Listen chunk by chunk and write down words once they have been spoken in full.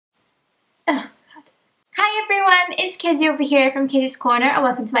Hi everyone, it's Kezzie over here from KezziesCorner and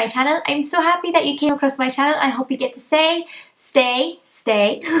welcome to my channel. I'm so happy that you came across my channel. I hope you get to stay.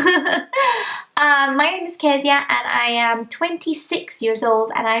 My name is Kezia and I am 26 years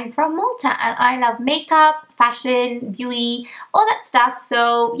old and I'm from Malta and I love makeup, fashion, beauty, all that stuff.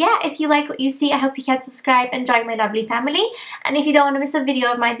 So yeah, if you like what you see, I hope you can subscribe and join my lovely family. And if you don't want to miss a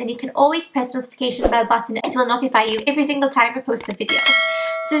video of mine, then you can always press the notification bell button. It will notify you every single time I post a video.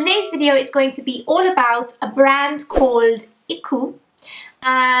 So today's video is going to be all about a brand called IKOO.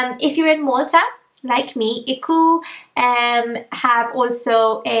 If you're in Malta, like me, IKOO have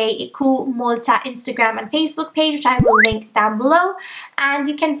also a IKOO Malta Instagram and Facebook page, which I will link down below. And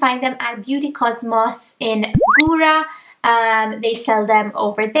you can find them at Beauty Cosmos in Gura. They sell them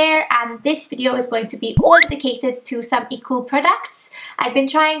over there, and this video is going to be all dedicated to some IKOO products. I've been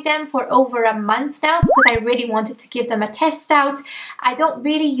trying them for over a month now because I really wanted to give them a test out. I don't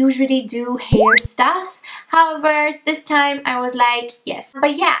really usually do hair stuff, however this time I was like yes.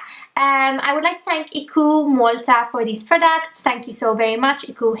 But yeah, I would like to thank IKOO Malta for these products. Thank you so very much,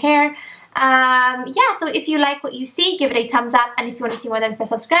 IKOO Hair. Yeah, so if you like what you see, give it a thumbs up, and if you want to see more, then press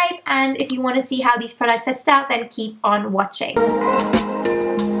subscribe, and if you want to see how these products test out, then keep on watching.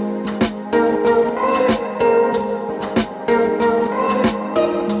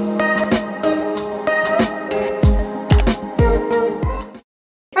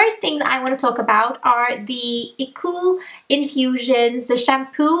 First things I want to talk about are the IKOO infusions, the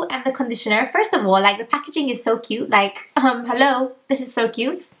shampoo and the conditioner. First of all, like, the packaging is so cute, like hello, this is so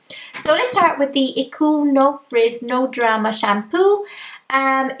cute. So let's start with the IKOO No Frizz No Drama shampoo.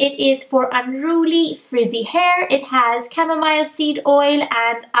 It is for unruly frizzy hair. It has chamomile seed oil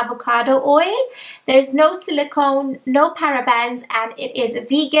and avocado oil. There's no silicone, no parabens, and it is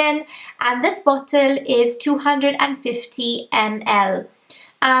vegan, and this bottle is 250 ml.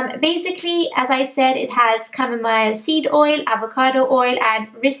 Basically, as I said, it has chamomile seed oil, avocado oil, and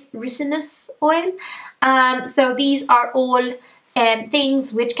ricinus oil. So these are all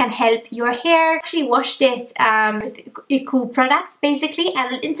things which can help your hair. I actually washed it with IKOO products basically,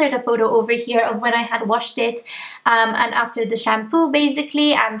 and I'll insert a photo over here of when I had washed it and after the shampoo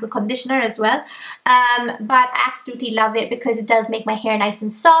basically, and the conditioner as well. But I absolutely love it because it does make my hair nice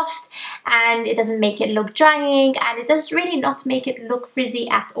and soft, and it doesn't make it look drying, and it does really not make it look frizzy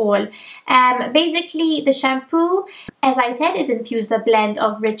at all. Basically, the shampoo, as I said, is infused a blend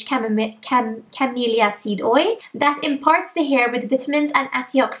of rich camellia seed oil that imparts the hair with vitamins and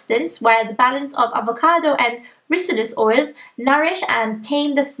antioxidants, while the balance of avocado and ricinus oils nourish and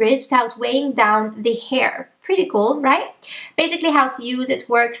tame the frizz without weighing down the hair. Pretty cool, right? Basically, how to use it: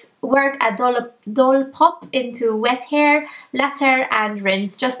 work a doll pop into wet hair, lather and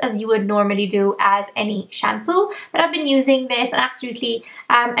rinse, just as you would normally do as any shampoo. But I've been using this and absolutely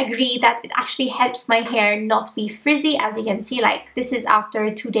agree that it actually helps my hair not be frizzy. As you can see, like, this is after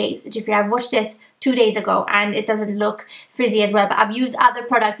 2 days. I've washed it 2 days ago and it doesn't look frizzy as well. But I've used other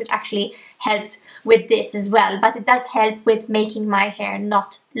products which actually helped with this as well, but it does help with making my hair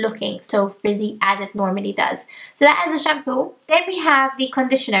not looking so frizzy as it normally does. So that is the shampoo. Then we have the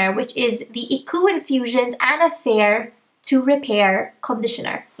conditioner, which is the IKOO Infusions and Affair to Repair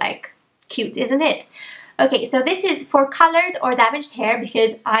conditioner. Like, cute, isn't it? Okay, so this is for colored or damaged hair,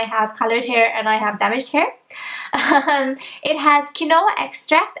 because I have colored hair and I have damaged hair. It has quinoa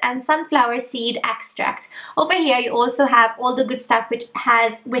extract and sunflower seed extract. Over here you also have all the good stuff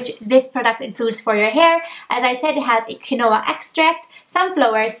which this product includes for your hair. As I said, it has a quinoa extract,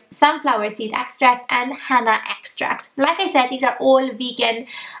 sunflower seed extract, and henna extract. Like I said, these are all vegan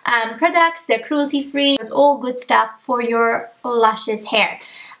products. They're cruelty free. It's all good stuff for your luscious hair.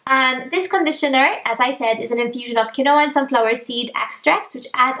 This conditioner, as I said, is an infusion of quinoa and sunflower seed extracts, which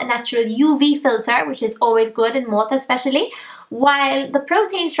add a natural UV filter, which is always good in Malta especially, while the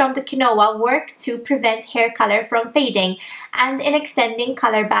proteins from the quinoa work to prevent hair color from fading and in extending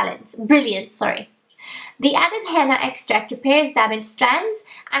color brilliance. The added henna extract repairs damaged strands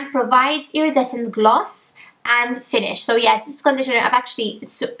and provides iridescent gloss and finish. So yes, this conditioner,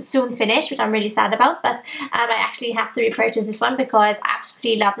 it's soon finished, which I'm really sad about, but I actually have to repurchase this one because I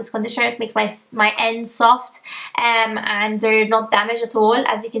absolutely love this conditioner. It makes my ends soft and they're not damaged at all.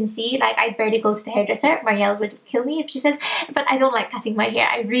 As you can see, like, I barely go to the hairdresser. Marielle would kill me if she says, but I don't like cutting my hair.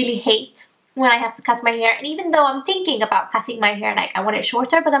 I really hate when I have to cut my hair, and even though I'm thinking about cutting my hair, like, I want it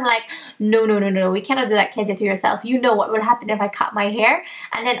shorter, but I'm like, no, we cannot do that, Kezia, to yourself. You know what will happen if I cut my hair,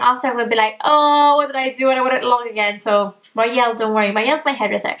 and then after I'm gonna be like, oh, what did I do, and I want it long again. So Marielle, don't worry, Marielle's my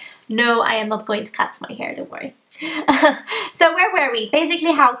hairdresser. No, I am not going to cut my hair, don't worry. So where were we?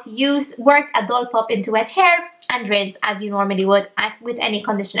 Basically how to work a doll pop into wet hair and rinse as you normally would with any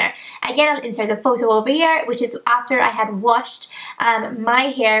conditioner. Again, I'll insert the photo over here, which is after I had washed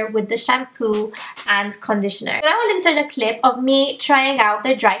my hair with the shampoo and conditioner. So now I'll insert a clip of me trying out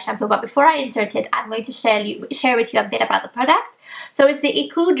the dry shampoo, but before I insert it, I'm going to share with you a bit about the product. So it's the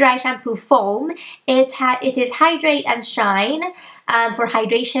IKOO Dry Shampoo Foam. It is Hydrate and Shine for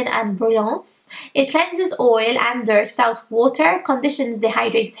hydration and brilliance. It cleanses oil and dirt without water, conditions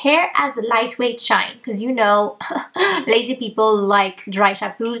dehydrated hair, adds a lightweight shine. Because you know, lazy people like dry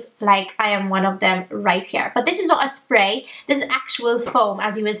shampoos, like I am one of them right here. But this is not a spray, this is actual foam,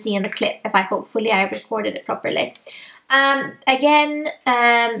 as you will see in the clip, if hopefully I recorded it properly.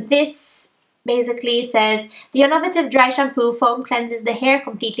 This basically says the innovative dry shampoo foam cleanses the hair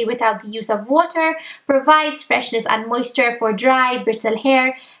completely without the use of water, provides freshness and moisture for dry, brittle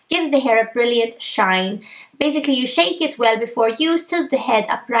hair, gives the hair a brilliant shine. Basically, you shake it well before use, tilt the head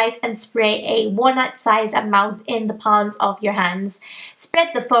upright and spray a walnut-sized amount in the palms of your hands. Spread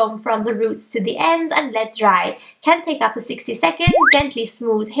the foam from the roots to the ends and let dry. Can take up to 60 seconds. Gently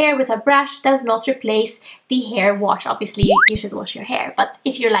smooth hair with a brush. Does not replace the hair wash. Obviously, you should wash your hair, but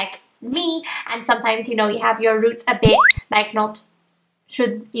if you're like me and sometimes you know you have your roots a bit like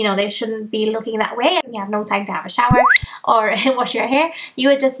they shouldn't be looking that way and you have no time to have a shower or wash your hair, you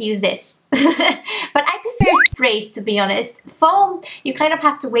would just use this. But I prefer sprays, to be honest. Foam, you kind of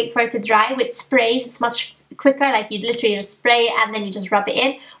have to wait for it to dry. With sprays it's much quicker, like you literally just spray and then you just rub it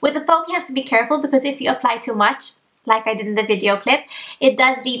in. With the foam you have to be careful because if you apply too much, like I did in the video clip, it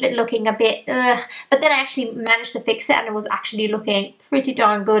does leave it looking a bit but then I actually managed to fix it and it was actually looking pretty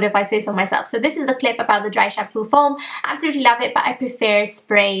darn good, if I say so myself. So this is the clip about the dry shampoo foam. Absolutely love it, but I prefer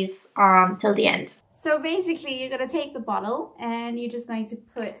sprays till the end. So basically you're going to take the bottle and you're just going to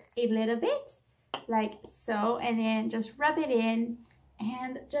put a little bit like so, and then just rub it in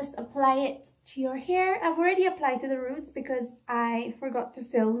and just apply it to your hair. I've already applied to the roots because I forgot to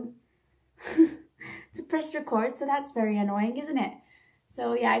film to press record, so that's very annoying, isn't it?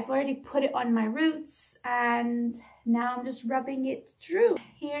 So yeah, I've already put it on my roots and now I'm just rubbing it through.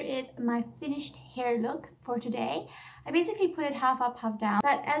 Here is my finished hair look for today. I basically put it half up, half down,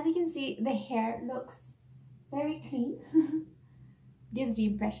 but as you can see, the hair looks very clean. Gives the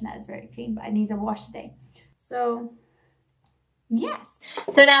impression that it's very clean, but it needs a wash today. So yes.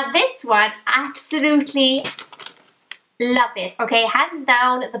 So now this one, absolutely love it. Okay, hands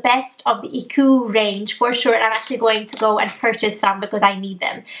down the best of the IKOO range for sure, and I'm actually going to go and purchase some because I need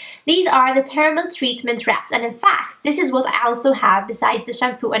them. These are the thermal treatment wraps, and in fact this is what I also have besides the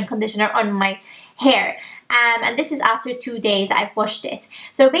shampoo and conditioner on my hair, and this is after 2 days I've washed it.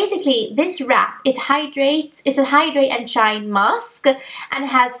 So basically this wrap, it's a hydrate and shine mask and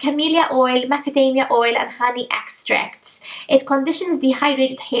has camellia oil, macadamia oil and honey extracts. It conditions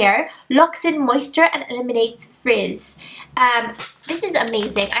dehydrated hair, locks in moisture and eliminates frizz. This is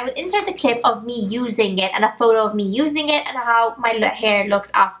amazing. I will insert a clip of me using it and a photo of me using it and how my hair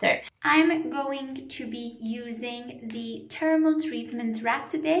looked after. I'm going to be using the thermal treatment wrap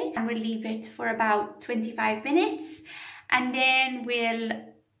today, and we'll leave it for about 25 minutes and then we'll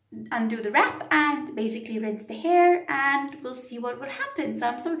undo the wrap and basically rinse the hair and we'll see what will happen. So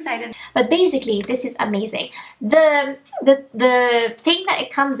I'm so excited. But basically this is amazing. The thing that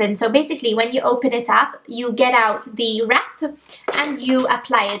it comes in, so basically when you open it up you get out the wrap and you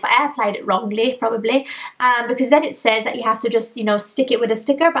apply it, but I applied it wrongly probably because then it says that you have to just, you know, stick it with a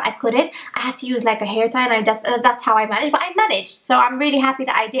sticker, but I couldn't. I had to use like a hair tie and that's how I managed, but I managed, so I'm really happy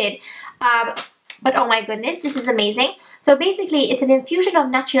that I did. But oh my goodness, this is amazing. So basically, it's an infusion of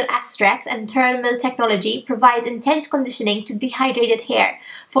natural extracts and thermal technology, provides intense conditioning to dehydrated hair.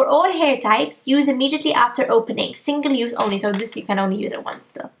 For all hair types, use immediately after opening. Single use only, so this you can only use it once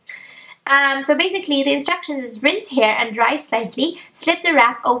though. So basically, the instructions is rinse hair and dry slightly, slip the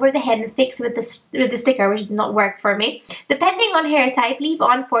wrap over the head and fix with the sticker, which did not work for me. Depending on hair type, leave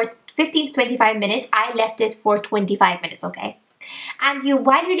on for 15 to 25 minutes. I left it for 25 minutes, okay? And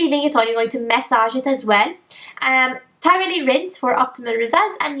while you're leaving it on, you're going to massage it as well. Thoroughly rinse for optimal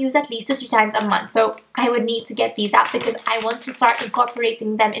results and use at least 2 to 3 times a month. So I would need to get these out because I want to start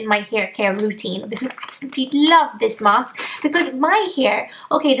incorporating them in my hair care routine because I absolutely love this mask. Because my hair,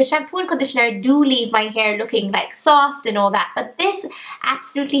 okay, the shampoo and conditioner do leave my hair looking like soft and all that, but this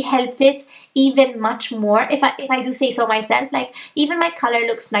absolutely helped it even much more, if I do say so myself. Like even my color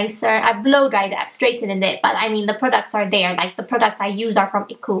looks nicer. I've blow dried it, I've straightened it, but I mean the products are there, like the products I use are from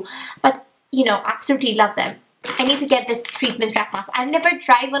IKOO, but you know, absolutely love them. I need to get this treatment wrap mask. I've never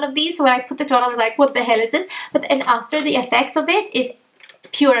tried one of these, so when I put it on I was like, what the hell is this? But then after, the effects of it is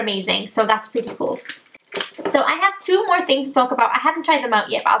pure amazing. So that's pretty cool. So I have two more things to talk about. I haven't tried them out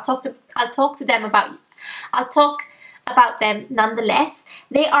yet, but I'll talk about them nonetheless.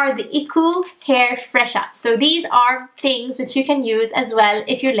 They are the IKOO Hair Fresh Up. So these are things which you can use as well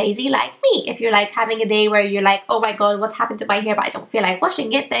if you're lazy like me. If you're like having a day where you're like, oh my god, what happened to my hair, but I don't feel like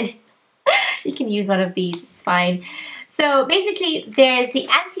washing it, then you can use one of these, it's fine. So basically there's the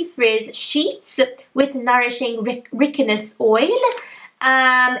anti-frizz sheets with nourishing ricinus oil.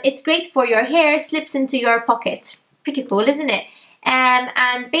 It's great for your hair, slips into your pocket. Pretty cool, isn't it?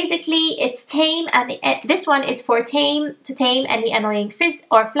 And basically it's tame, and this one is for to tame any annoying frizz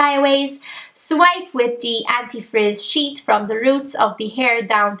or flyaways. Swipe with the anti-frizz sheet from the roots of the hair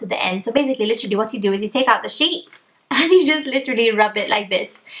down to the end. So basically, literally what you do is you take out the sheet and you just literally rub it like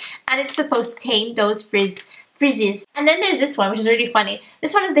this, and it's supposed to tame those frizzes. And then there's this one, which is really funny.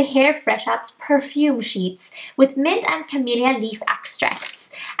 This one is the Hair Fresh Up's perfume sheets with mint and camellia leaf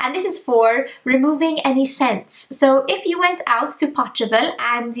extracts, and this is for removing any scents. So if you went out to Portugal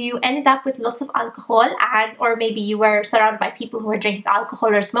and you ended up with lots of alcohol, or maybe you were surrounded by people who were drinking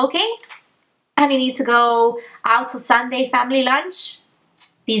alcohol or smoking, and you need to go out to Sunday family lunch,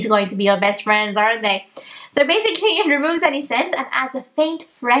 these are going to be your best friends, aren't they? So basically it removes any scents and adds a faint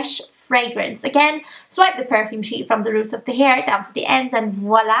fresh fragrance. Again, swipe the perfume sheet from the roots of the hair down to the ends, and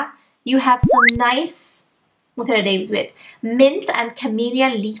voila, you have some nice, what are they with? Mint and camellia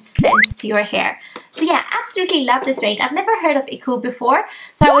leaf scents to your hair. So yeah, absolutely love this range. I've never heard of IKOO before,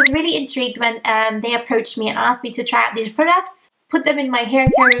 so I was really intrigued when they approached me and asked me to try out these products, put them in my hair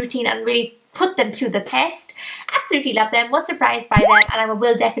care routine and really put them to the test. Absolutely love them, was surprised by them, and I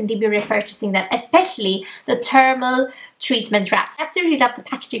will definitely be repurchasing them, especially the thermal treatment wraps. I absolutely love the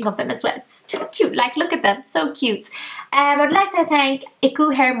packaging of them as well. It's too cute, like look at them, so cute. I would like to thank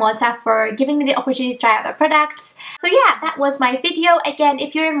IKOO Hair Malta for giving me the opportunity to try out their products. So yeah, that was my video. Again,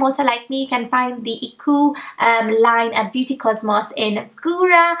 if you're in Malta like me, you can find the IKOO line at Beauty Cosmos in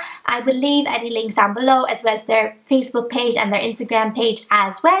Fgura. I will leave any links down below, as well as their Facebook page and their Instagram page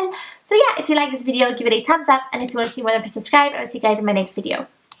as well. So yeah, if you like this video, give it a thumbs up, and if you want to see more, then press subscribe, and I'll see you guys in my next video.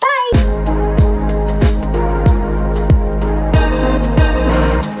 Bye!